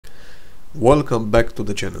Welcome back to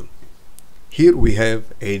the channel. Here we have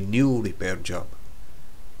a new repair job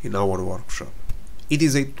in our workshop. It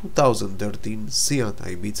is a 2013 Seat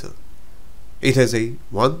Ibiza. It has a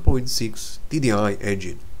 1.6 TDI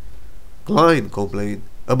engine. Client complained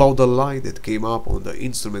about the light that came up on the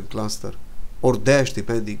instrument cluster or dash,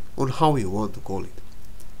 depending on how you want to call it.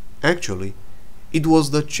 Actually, it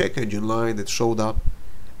was the check engine light that showed up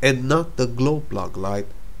and not the glow plug light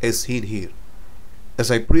as seen here, as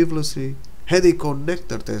I previously had a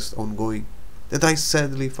connector test ongoing that I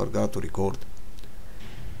sadly forgot to record.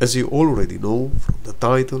 As you already know from the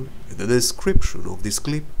title and the description of this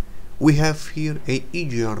clip, we have here a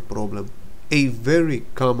EGR problem, a very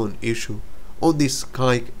common issue on these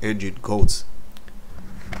CAYC engine codes.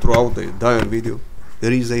 Throughout the entire video,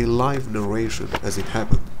 there is a live narration as it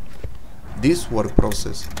happened. This work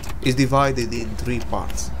process is divided in 3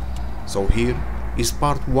 parts, so here is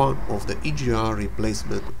part 1 of the EGR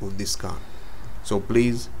replacement on this car. So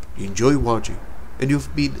please enjoy watching, and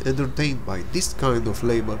you've been entertained by this kind of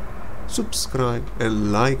labor, subscribe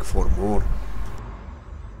and like for more.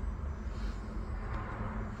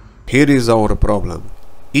 Here is our problem: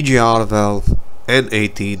 EGR valve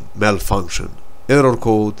N18 malfunction, error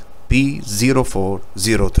code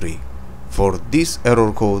P0403. For this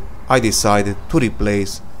error code I decided to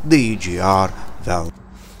replace the EGR valve.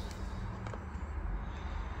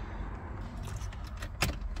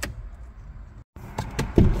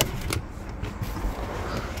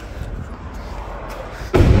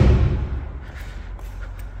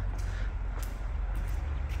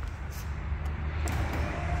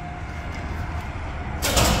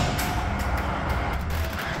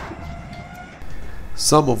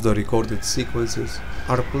 Some of the recorded sequences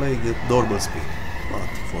are playing at normal speed, but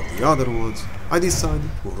for the other ones I decided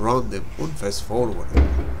to run them on fast forward.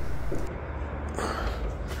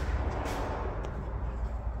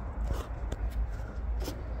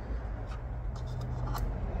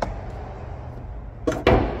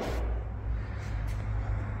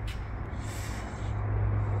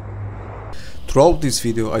 Throughout this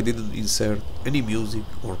video I didn't insert any music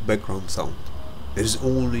or background sound. There is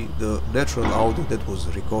only the natural audio that was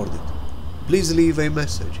recorded. Please leave a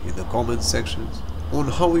message in the comment sections on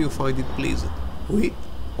how you find it pleasant, with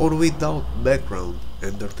or without background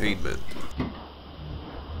entertainment.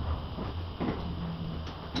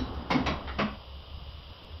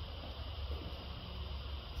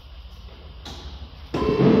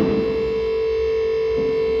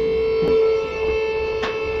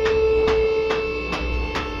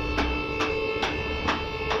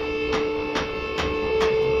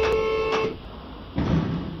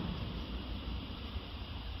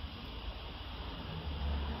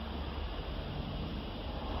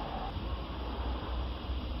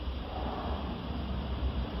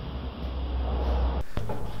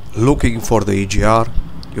 Looking for the EGR,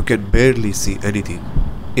 you can barely see anything.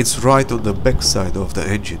 It's right on the back side of the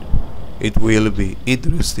engine. It will be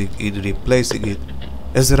interesting in replacing it,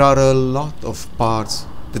 as there are a lot of parts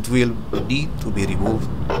that will need to be removed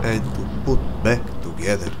and to put back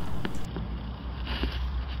together.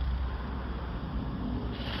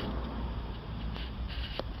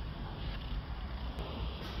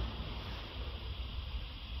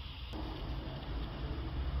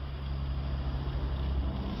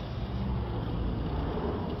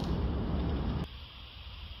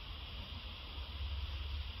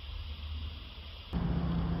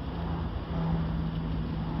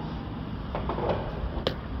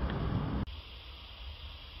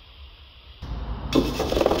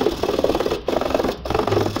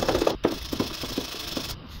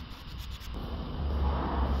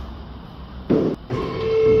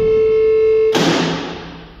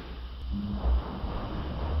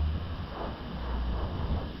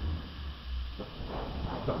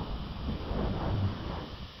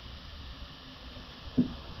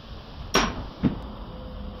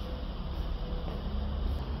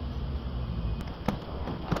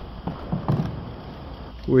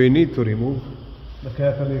 We need to remove the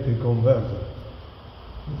catalytic converter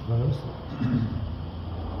first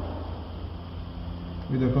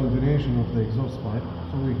with a continuation of the exhaust pipe,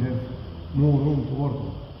 so we have more room to work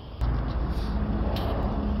on.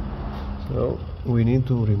 So we need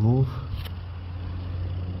to remove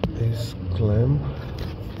this clamp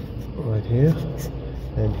right here,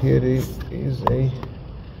 and here is a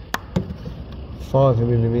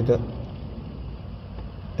 5mm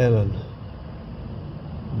Allen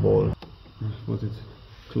ball. Let's put it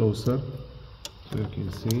closer so you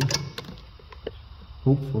can see,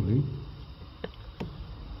 hopefully.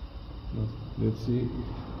 Let's see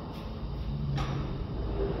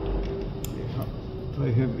if I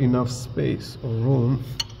have enough space or room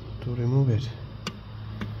to remove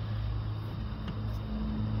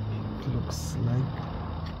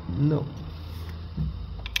No.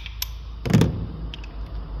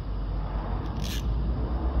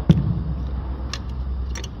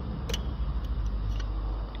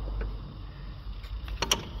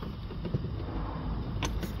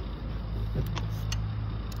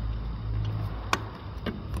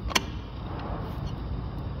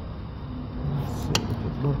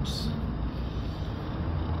 Works.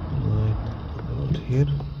 Light about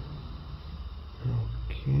here.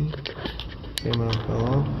 Okay. Camera fell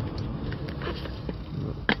off. No,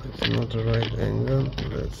 it's not the right angle.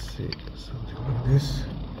 Let's see, something like this.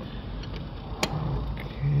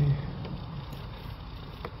 Okay.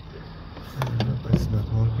 No, it's not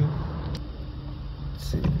working. Let's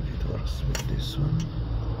see if it works with this one.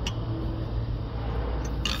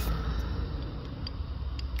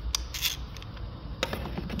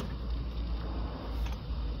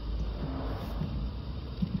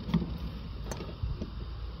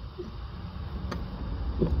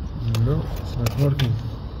 No, it's not working.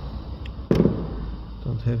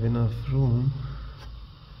 Don't have enough room.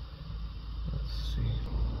 Let's see.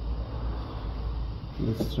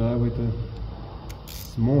 Let's try with a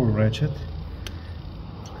small ratchet.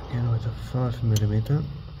 Again with a 5mm.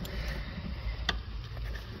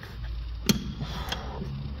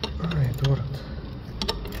 It worked.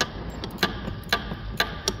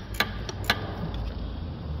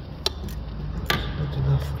 Not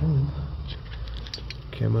enough room.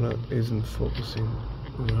 Camera isn't focusing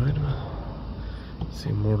right.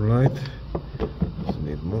 See, more light. Does it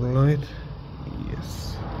need more light?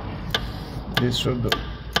 Yes. This should do.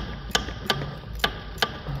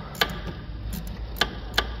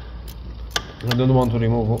 I don't want to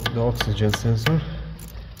remove the oxygen sensor,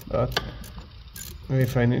 but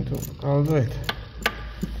if I need to, I'll do it.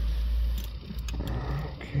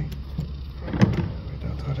 Okay.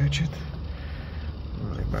 Without a ratchet.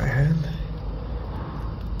 Only by hand.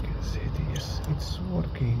 Yes, it's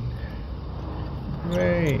working.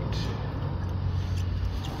 Great.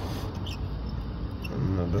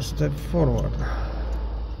 Another step forward.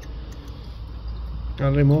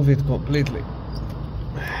 I'll remove it completely.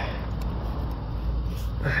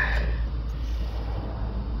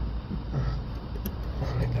 A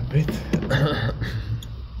little bit. It's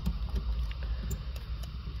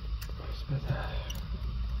better.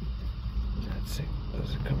 Let's see.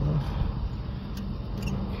 Does it come off?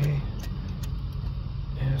 Okay.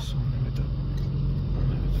 Yes, only with the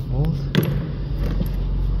both.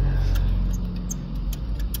 Yes.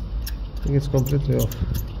 I think it's completely off.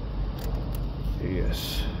 Yes.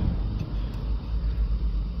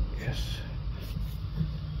 Yes.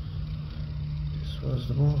 This was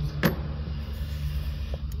the bolt.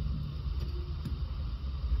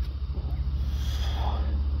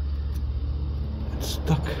 It's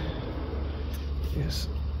stuck. Yes.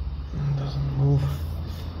 It doesn't move.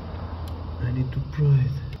 I need to pry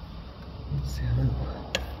it. Let's see how.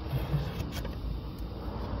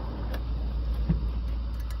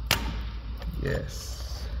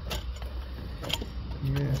 Yes.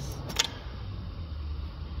 Yes.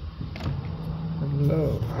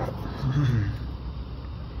 Hello.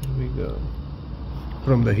 Here we go.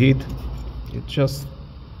 From the heat, it just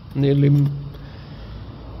nearly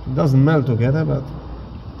doesn't melt together, but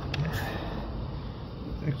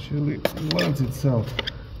it actually melts itself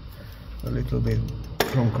a little bit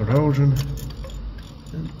from corrosion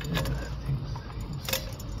and other things.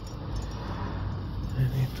 I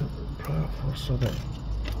need to pry off also that.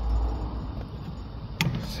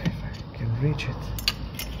 Let's see if I can reach it.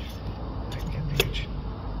 I can reach it.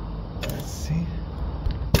 Let's see.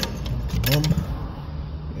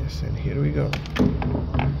 Yes, and here we go.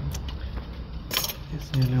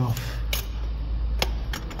 It's nearly off.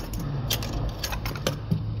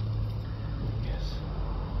 Yes.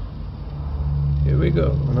 Here we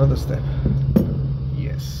go. Another step.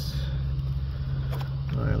 Yes.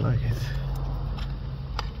 I like it.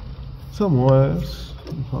 Some wires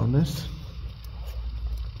and harness.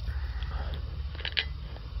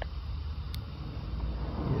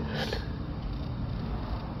 Yes.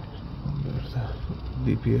 There's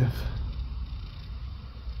the DPF.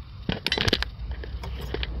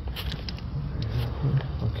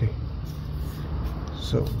 Okay.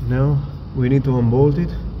 So now we need to unbolt it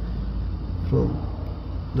from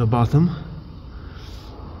the bottom.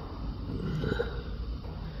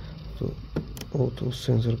 So auto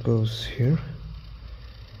sensor goes here.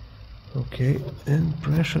 Okay, and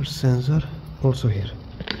pressure sensor also here.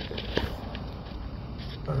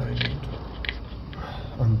 I need to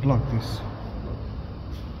unplug this.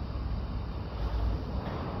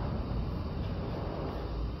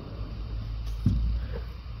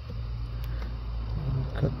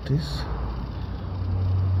 Cut this.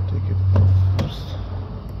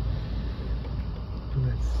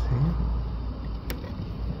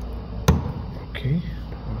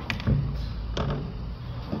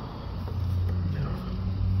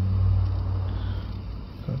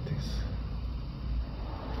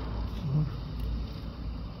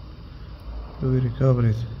 we recover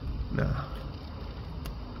it? Nah.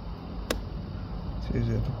 It's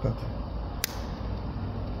easier to cut.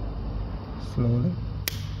 Slowly,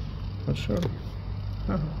 but surely.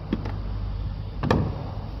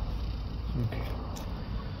 Okay.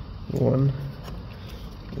 One.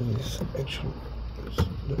 This is actually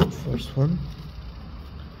the first one.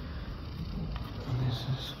 This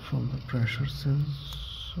is from the pressure sensor.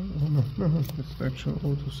 Oh no, it's the actual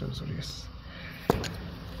auto sensor, yes.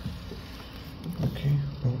 Okay,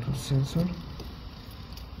 auto sensor.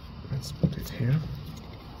 Let's put it here.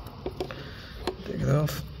 Take it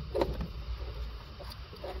off.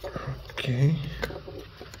 Okay.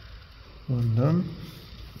 One done.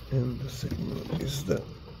 And the second one is the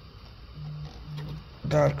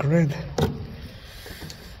dark red.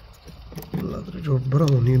 Blood or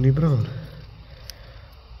brown, nearly brown.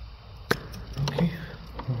 Okay,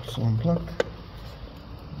 also unplugged.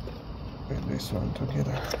 And this one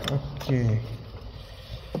together. Okay.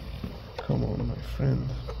 Come on, my friend.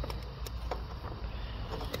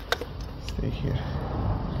 Stay here.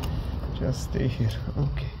 Just stay here.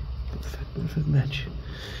 Okay. Perfect match.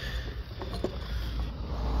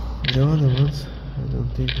 The other ones, I don't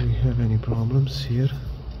think we have any problems here.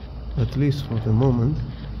 At least for the moment.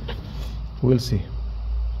 We'll see.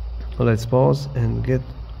 Let's pause and get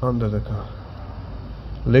under the car.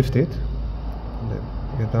 Lift it and then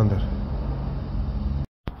get under.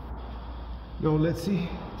 Now let's see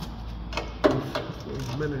if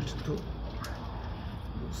we've managed to do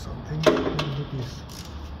something. Look at this.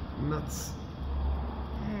 Nuts.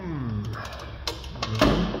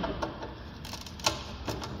 Don't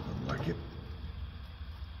like it.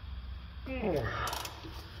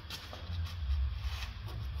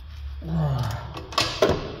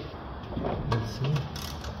 Let's see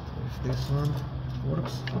if this one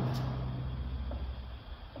works.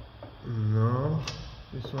 No,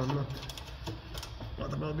 this one not.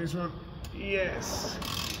 What about this one? Yes.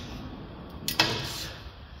 Yes.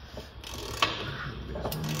 This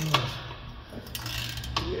one was.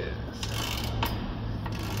 Yes.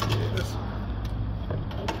 Yes.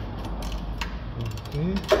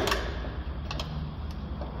 Okay.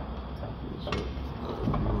 This one.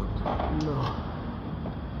 No.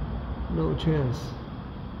 No chance.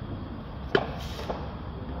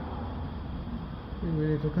 We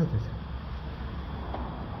need to cut it.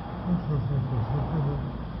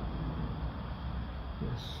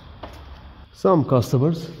 Yes. Some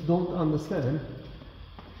customers don't understand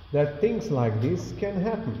that things like this can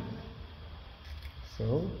happen.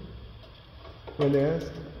 So, when they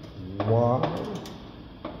ask why,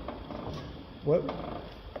 well,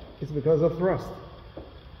 it's because of rust.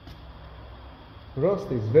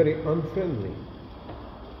 Rust is very unfriendly.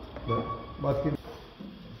 But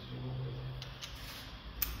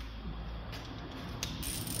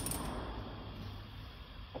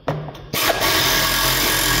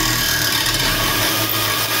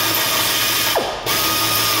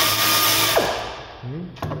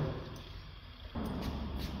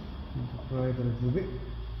try it a little bit.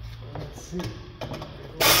 Let's see.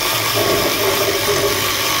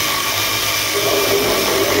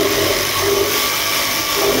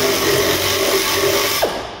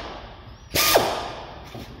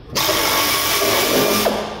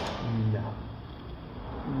 No.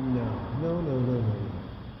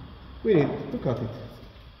 We need to cut it.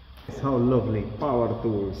 It's how lovely power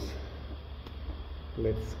tools.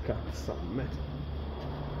 Let's cut some metal.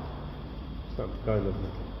 Some kind of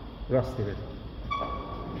metal. Rusty metal.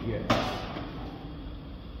 Yes.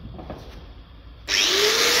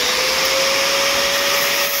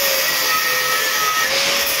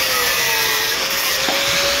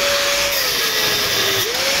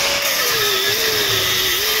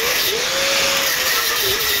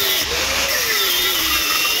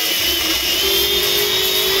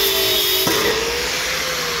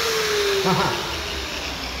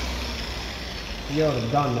 You're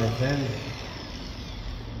done, my friend.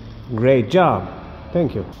 Great job.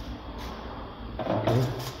 Thank you. Okay.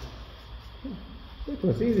 It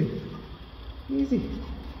was easy. Easy.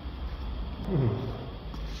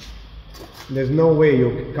 There's no way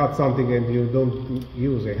you cut something and you don't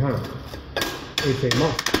use a hand. It's a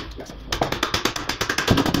must.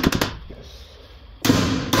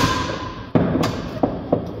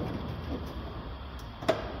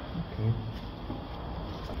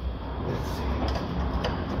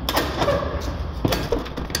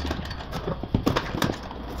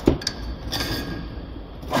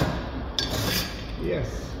 Yes.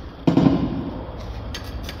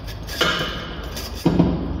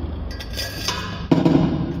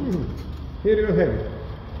 Here you have it.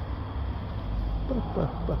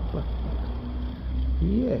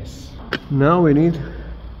 Yes. Now we need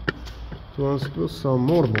to unscrew some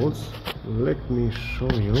more bolts. Let me show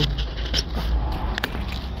you.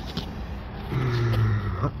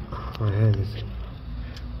 My hand is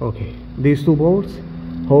okay. These two bolts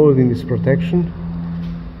holding this protection.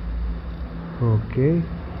 Okay,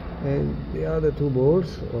 and the other two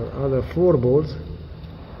bolts, or other four bolts,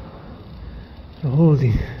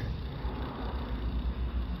 holding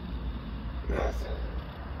that.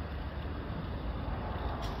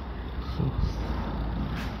 So,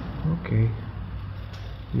 okay,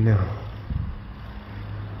 now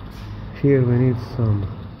here we need some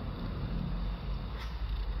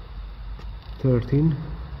 13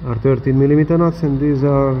 millimeter nuts, and these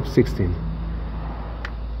are 16,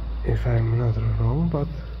 if I'm not wrong, but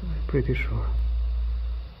I'm pretty sure.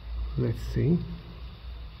 Let's see.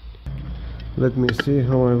 Let me see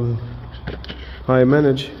how I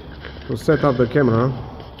manage to set up the camera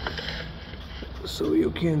so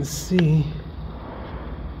you can see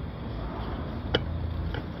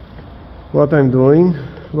what I'm doing,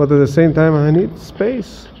 but at the same time I need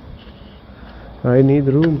space. I need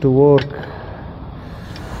room to work.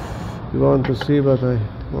 You want to see, but I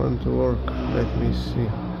want to work. Let me see.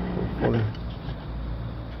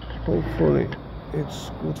 Hopefully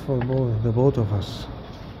it's good for the both of us.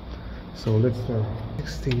 So let's try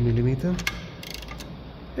 16 millimeter.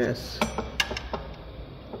 Yes.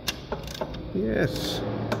 Yes.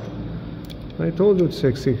 I told you it's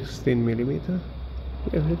 16 millimeter.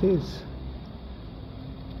 Here it is.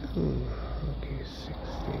 Okay,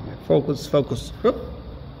 16. Focus, focus. Oh.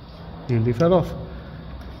 Nearly fell off.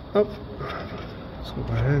 Up. Scoop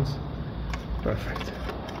our hands. Perfect.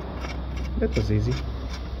 That was easy.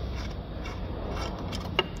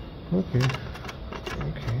 Okay.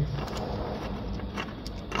 Okay.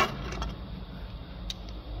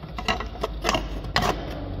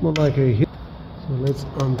 More like a hit. So let's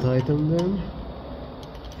untighten them.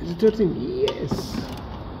 Is it 13? Yes.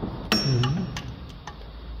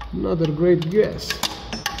 Another great guess.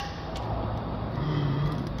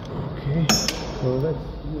 Okay. So let's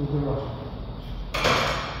use the wash.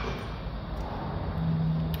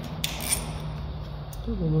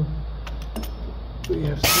 We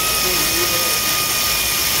have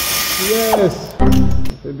yes,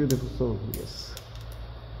 a beautiful song. Yes,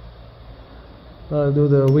 I'll do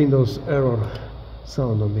the Windows error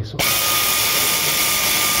sound on this one,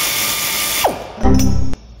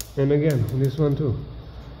 and again on this one too.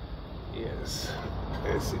 Yes,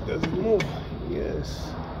 yes, it doesn't move.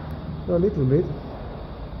 Yes, a little bit,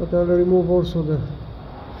 but I'll remove also the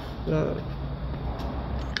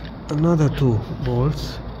another two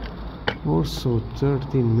bolts, also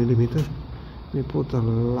 13 millimeter. We put a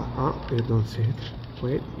you don't see it.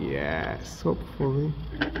 Wait, yes, hopefully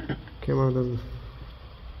camera doesn't.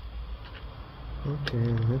 Okay,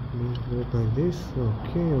 let me do it like this.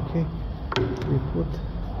 Okay, okay. We put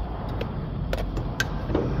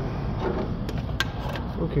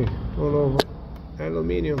okay all over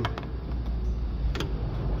aluminium.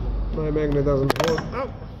 My magnet doesn't fall. Oh,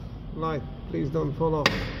 light, please don't fall off.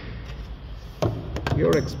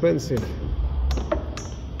 You're expensive.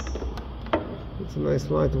 It's a nice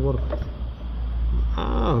light to work.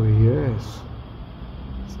 Oh yes,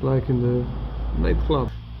 it's like in the nightclub.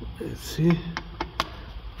 Let's see.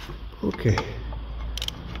 Okay.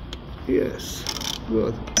 Yes,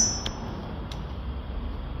 good.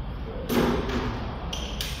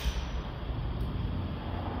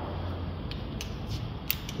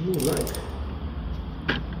 New light.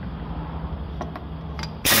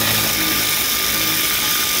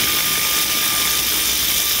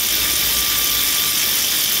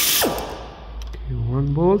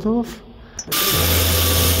 One bolt off,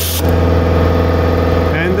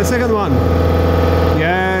 and the second one.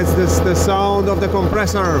 Yes, this is the sound of the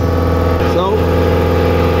compressor. So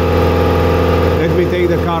let me take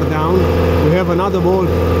the car down. We have another bolt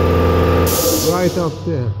right up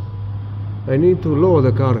there. I need to lower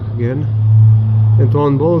the car again, and to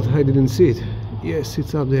unbolt. I didn't see it. Yes,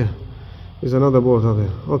 it's up there. There's another bolt up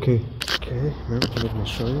there. Okay. Okay, now let me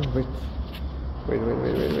show you. Wait.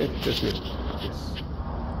 Just me. Yes.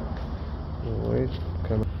 Wait,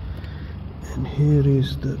 come on. And here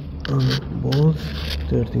is the bolt,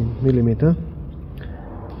 13 millimeter.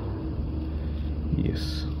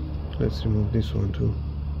 Yes, let's remove this one too.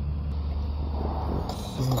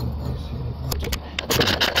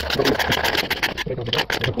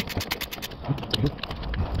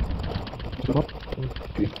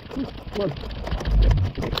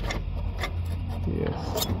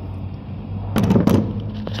 Yes.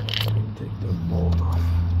 Take the bolt off.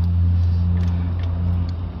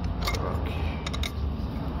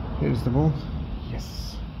 Here's the bolt.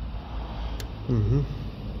 Yes.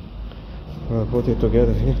 I'll put it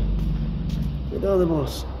together here with other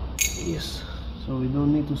balls. Yes, so we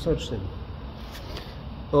don't need to search them.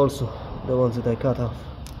 Also, the ones that I cut off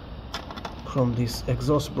from this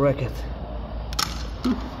exhaust bracket.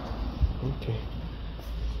 Okay.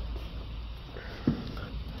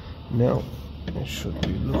 Now it should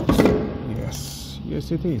be loose.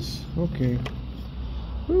 Yes it is. Okay.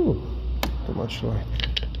 Ooh, too much light.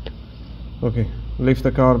 Okay, lift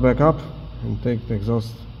the car back up and take the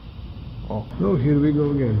exhaust off. Oh, here we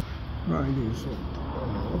go again. Right, this one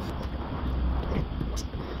off.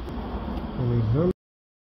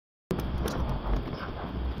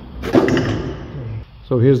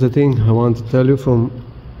 So here's the thing I want to tell you from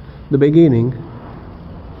the beginning,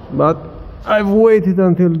 but I've waited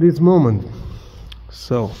until this moment.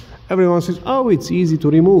 So everyone says, oh, it's easy to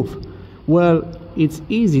remove. Well, it's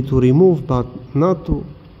easy to remove, but not to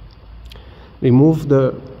remove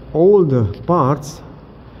all the parts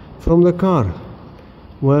from the car.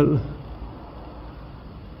 Well,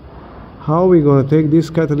 how are we gonna take this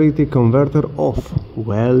catalytic converter off?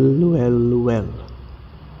 Well,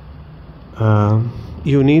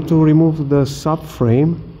 you need to remove the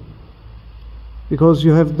subframe because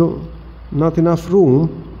you have not enough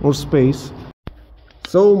room or space.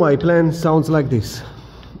 So my plan sounds like this.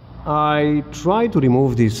 I try to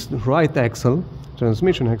remove this right axle,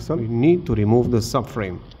 transmission axle. We need to remove the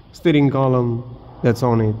subframe, steering column that's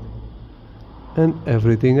on it, and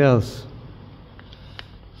everything else.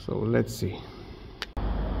 So let's see.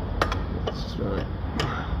 Let's try.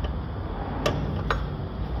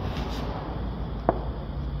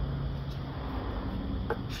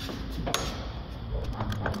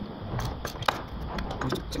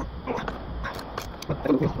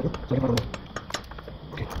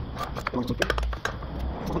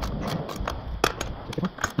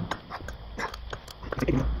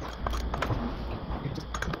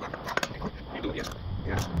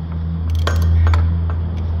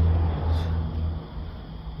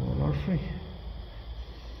 All are free.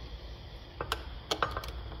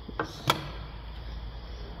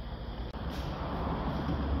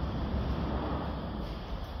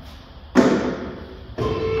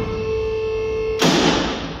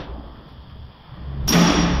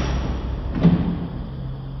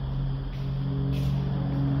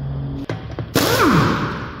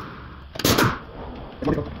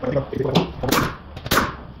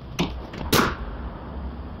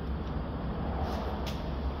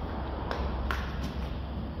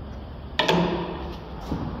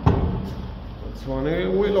 That's one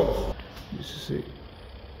wheel off. This is a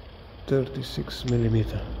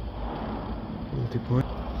 36mm multi-point.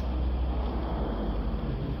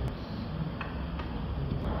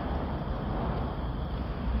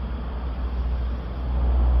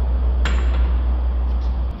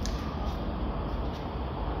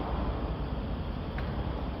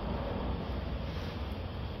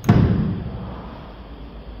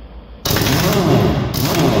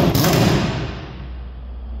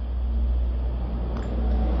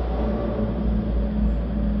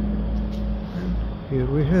 Here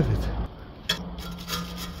we have it.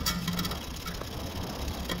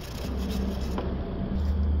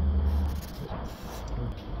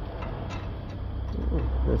 Oh,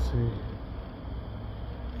 let's see.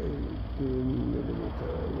 18mm,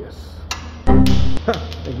 yes. Ha!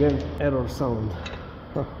 Again, error sound.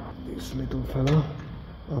 Ha. This little fellow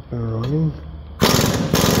up and running.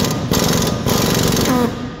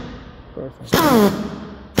 Perfect.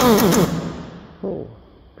 Oh,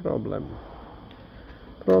 problem.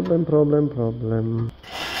 Problem.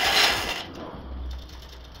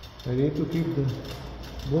 I need to keep the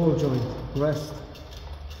ball joint rest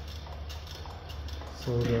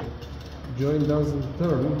so the joint doesn't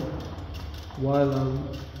turn while I'm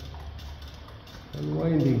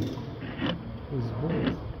unwinding this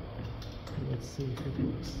ball. Let's see if it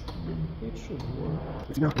works. It should work.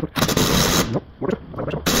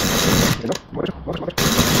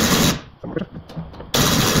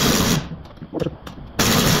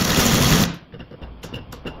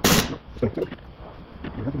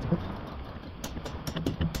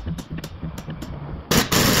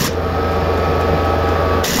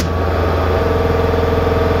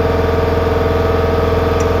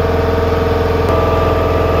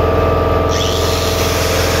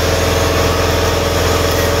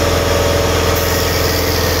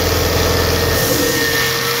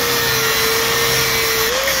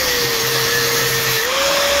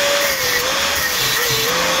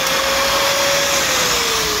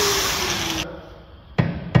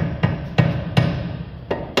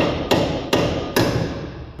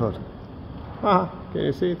 Ah, can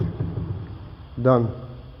you see it? Done.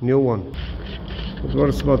 New one. It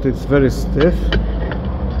works, but it's very stiff.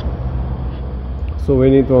 So we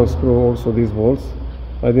need to unscrew also these bolts.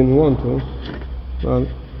 I didn't want to, but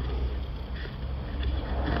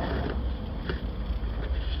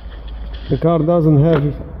the car doesn't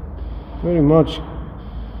have very much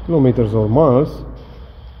kilometers or miles,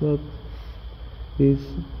 but it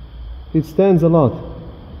stands a lot,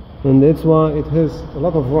 and that's why it has a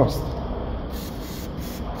lot of rust.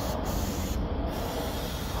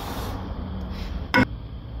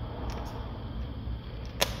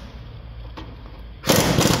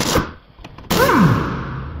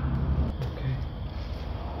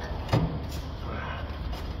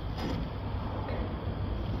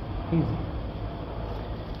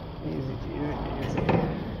 Easy.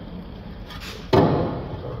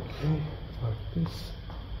 Okay, like this.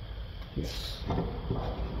 Yes.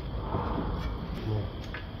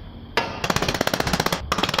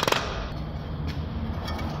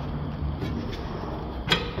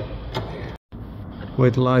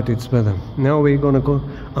 With light it's better. Now we're gonna go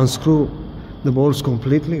unscrew the bolts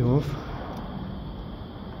completely off.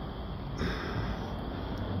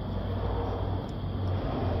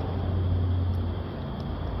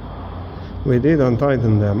 We did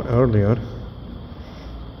untighten them earlier,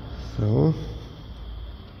 so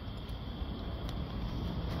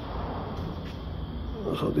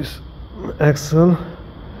this axle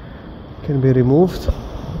can be removed.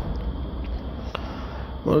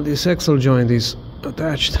 Well, this axle joint is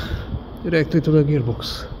attached directly to the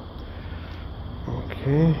gearbox.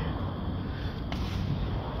 Okay.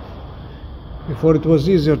 Before it was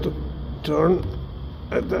easier to turn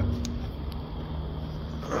at the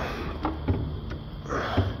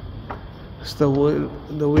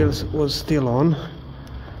the wheels was still on.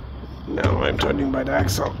 Now I'm turning by the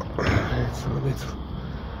axle. It's a bit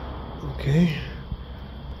okay.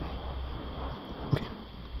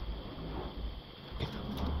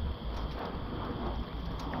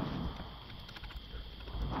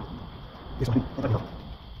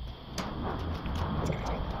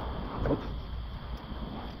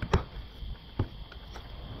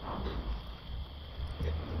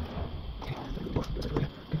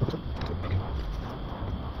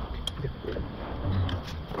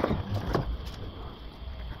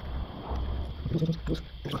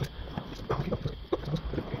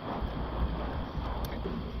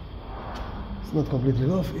 It's not completely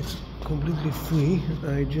off, it's completely free.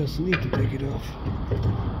 I just need to take it off.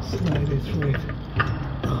 Slide it right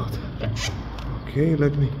out. Okay,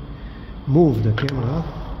 let me move the camera.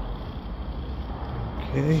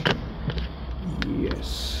 Okay.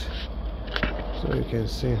 Yes. So you can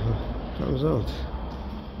see how it comes out.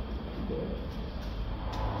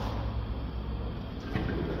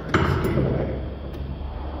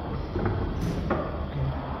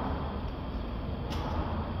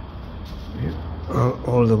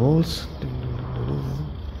 All the bolts.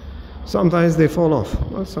 Sometimes they fall off,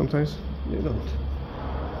 but sometimes they don't.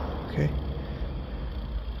 Okay.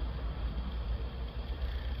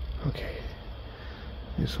 Okay.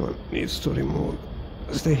 This one needs to remove.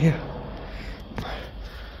 Stay here.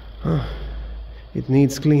 It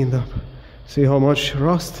needs cleaned up. See how much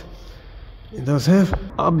rust it does have?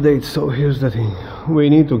 Update. So here's the thing. We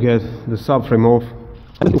need to get the subframe off.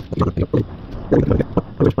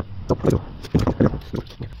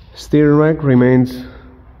 Steering rack remains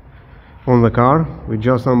on the car. We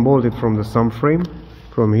just unbolted from the subframe,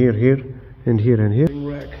 from here, and here.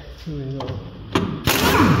 Rack. Here we go.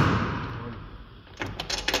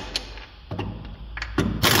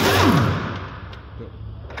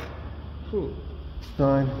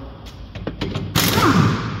 Nine.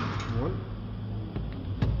 One.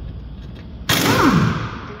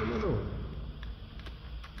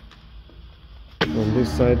 On this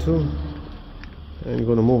side too. I'm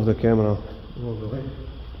gonna move the camera all the way.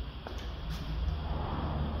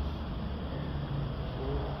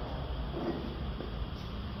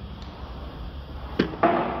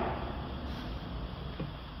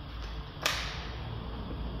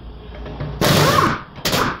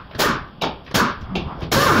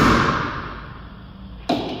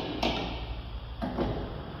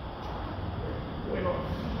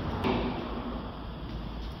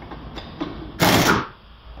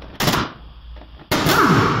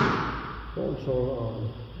 Control arm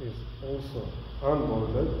is also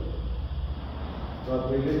unbolted, but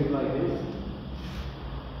we leave it like this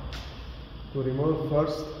to remove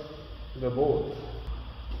first the bolt.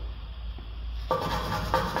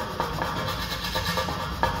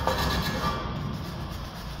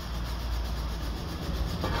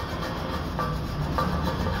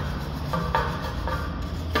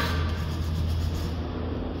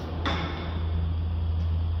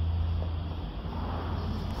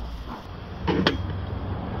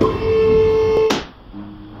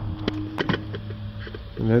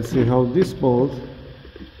 Let's see how this bolt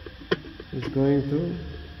is going to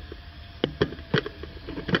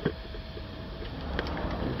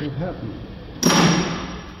make it happen.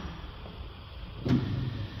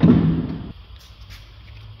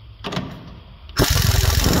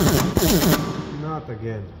 Not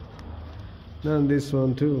again. And this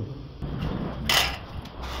one too.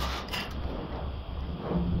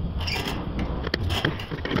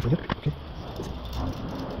 Okay.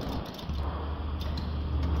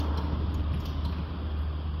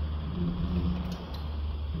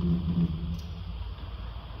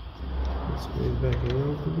 Let's put it back in a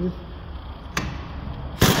little bit.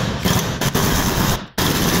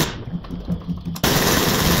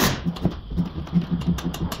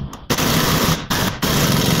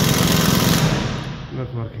 Not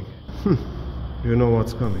working. You know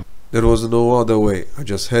what's coming. There was no other way, I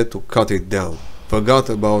just had to cut it down. Forgot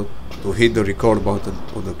about to hit the record button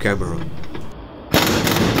on the camera.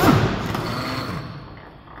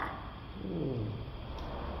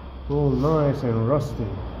 Oh, nice and rusty.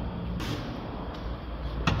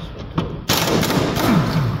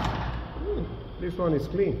 This one is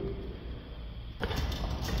clean.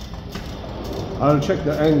 I'll check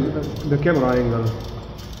the angle, the camera angle,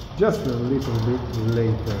 just a little bit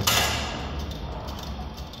later.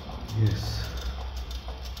 Yes.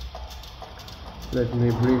 Let me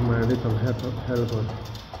bring my little helper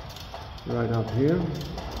right up here.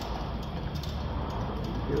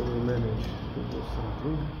 Here we manage to do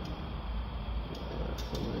something.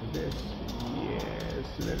 Something like this. Yes,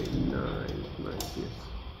 very nice, nice, yes.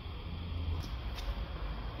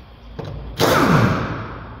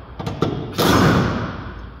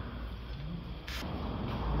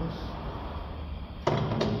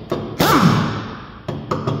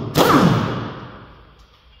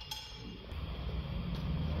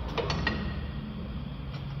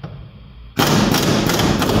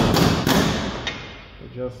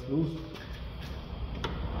 Just loose.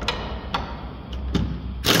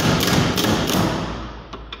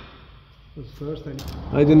 First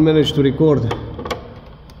I didn't manage to record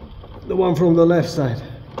the one from the left side.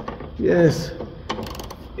 Yes,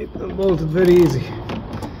 it unbolted very easy.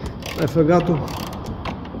 I forgot to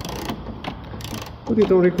put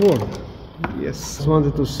it on record. Yes, just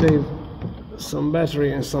wanted to save some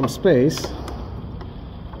battery and some space,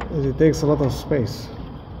 as it takes a lot of space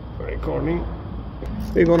for recording.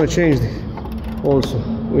 We're gonna change it also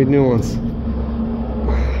with new ones.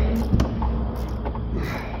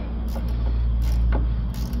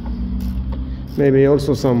 Maybe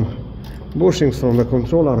also some bushings from the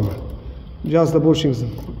control arm. Just the bushings,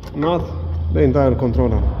 not the entire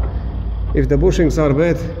control arm. If the bushings are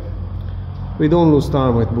bad, we don't lose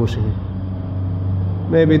time with bushing.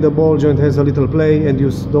 Maybe the ball joint has a little play and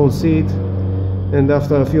you don't see it, and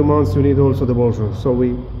after a few months you need also the ball joint. So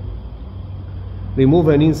we remove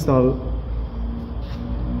and install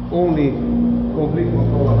only complete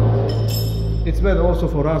control arm. It's better also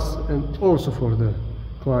for us and also for the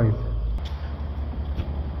client.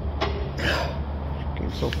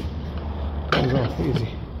 So comes off easy.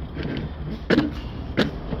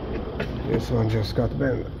 This one just got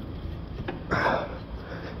bent.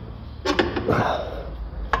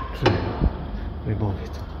 Remove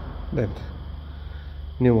it. Bent.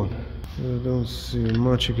 New one. I don't see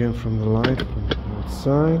much again from the light from the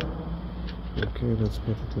outside. Okay, let's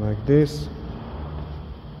put it like this.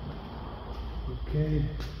 Okay.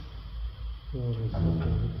 So let's put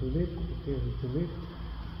a little bit. Okay, a little bit.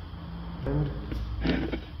 And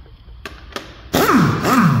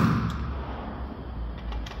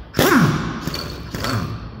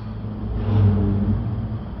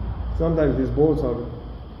sometimes these bolts are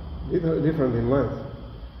different in length.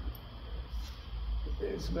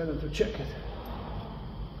 It's better to check it.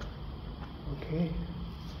 Okay.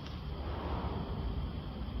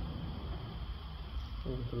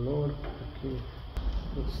 And the lower. Okay.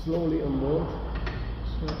 But slowly unbolt.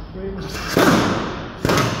 Subframe.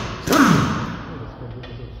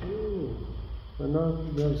 So now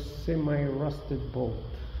the semi-rusted bolt.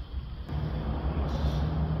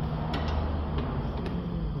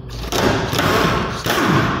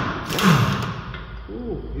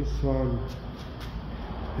 Ooh, this one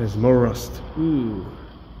has more rust. Ooh,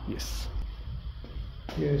 yes.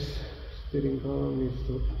 Yes, steering column needs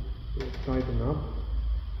to tighten up.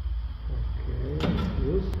 Okay,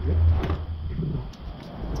 yes, yep.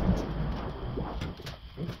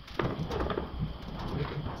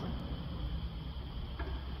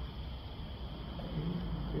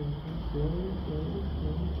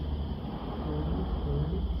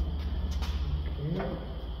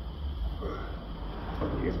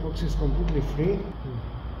 Gearbox is completely free.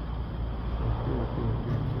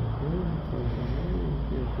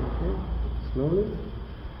 Slowly.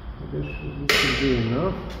 This should be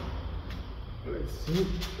enough. Let's see.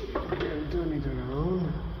 We can turn it around.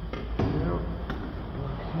 Now.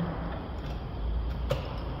 Okay.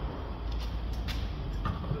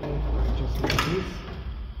 Just like this.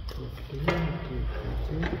 Okay.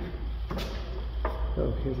 So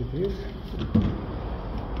here it is.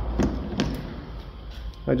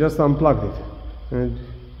 I just unplugged it and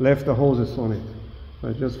left the hoses on it.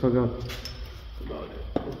 I just forgot about it.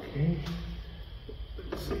 Okay.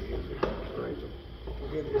 Let's see if we can try to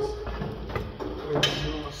get this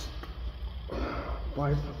exhaust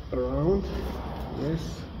pipe around. Yes.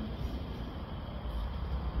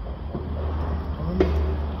 And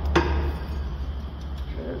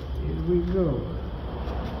here we go.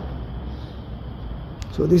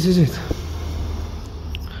 So this is it.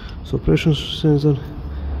 So pressure sensor.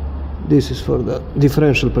 This is for the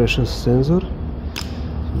differential pressure sensor.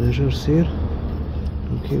 Measures here.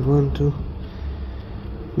 Okay, 1, 2.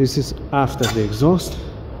 This is after the exhaust.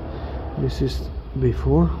 This is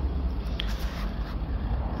before.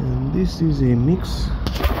 And this is a mix.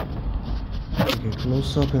 Okay,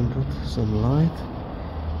 close up and put some light.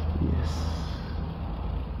 Yes.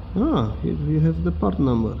 Ah, here we have the part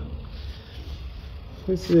number.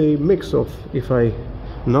 It's a mix of, if I'm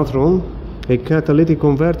not wrong, a catalytic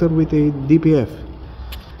converter with a DPF.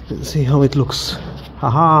 Let's see how it looks.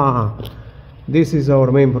 Haha! This is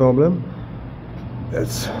our main problem.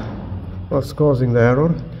 That's what's causing the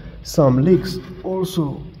error. Some leaks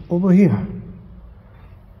also over here.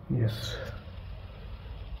 Yes.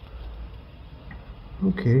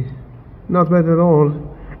 Okay. Not bad at all.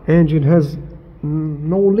 Engine has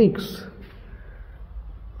no leaks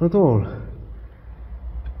at all.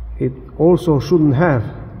 It also shouldn't have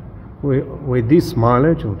with this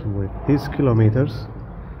mileage or with these kilometers.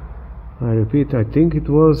 I repeat, I think it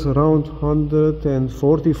was around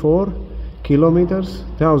 144 kilometers,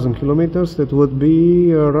 1000 kilometers. That would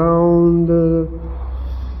be around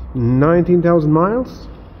 19,000 miles,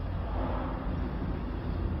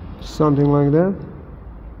 something like that.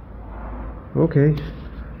 Okay.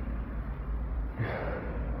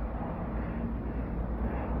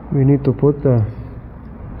 We need to put the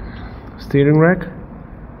steering rack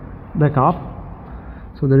back up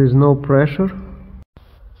so there is no pressure.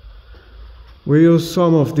 We use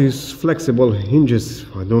some of these flexible hinges,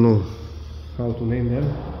 I don't know how to name them,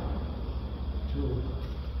 to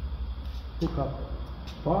hook up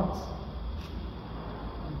parts.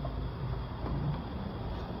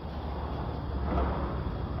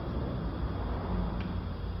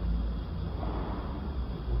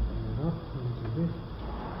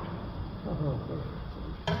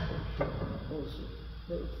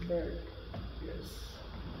 Back. Yes.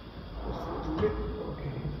 Just a little bit. Okay,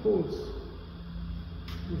 it pulls.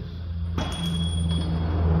 Yes.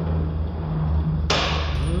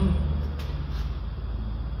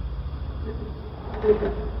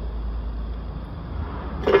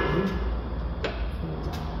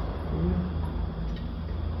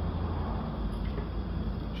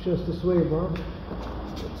 It's just a sway bar.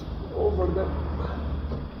 It's over the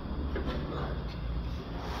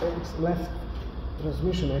left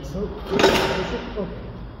transmission axle. Okay,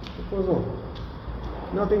 it was on.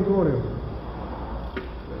 Nothing to worry about.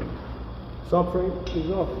 Subframe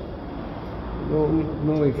is off. I don't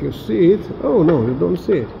know if you see it. Oh no, you don't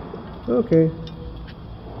see it. Okay.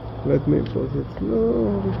 Let me put it.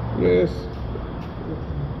 No. Yes.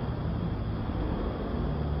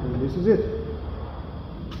 And this is it.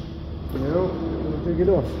 Now we'll take it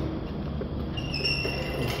off.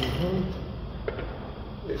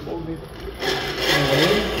 Remove it.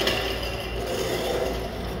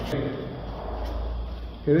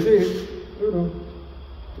 Here it is.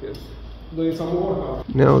 Yes. Doing some work.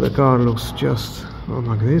 Now the car looks just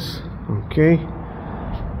like this. Okay.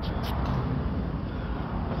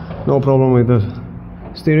 No problem with the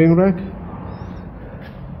steering rack.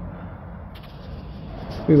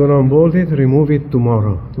 We're gonna unbolt it, remove it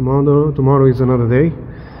tomorrow. Tomorrow is another day.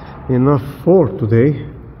 Enough for today.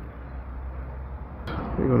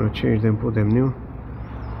 We're gonna change them, put them new.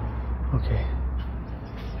 Okay.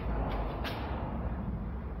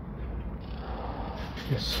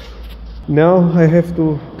 Yes. Now I have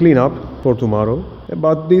to clean up for tomorrow,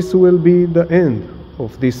 but this will be the end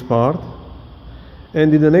of this part.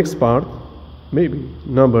 And in the next part, maybe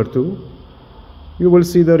number 2, you will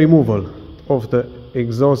see the removal of the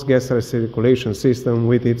exhaust gas recirculation system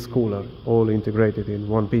with its cooler, all integrated in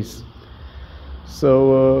one piece.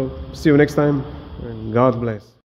 So see you next time, and God bless.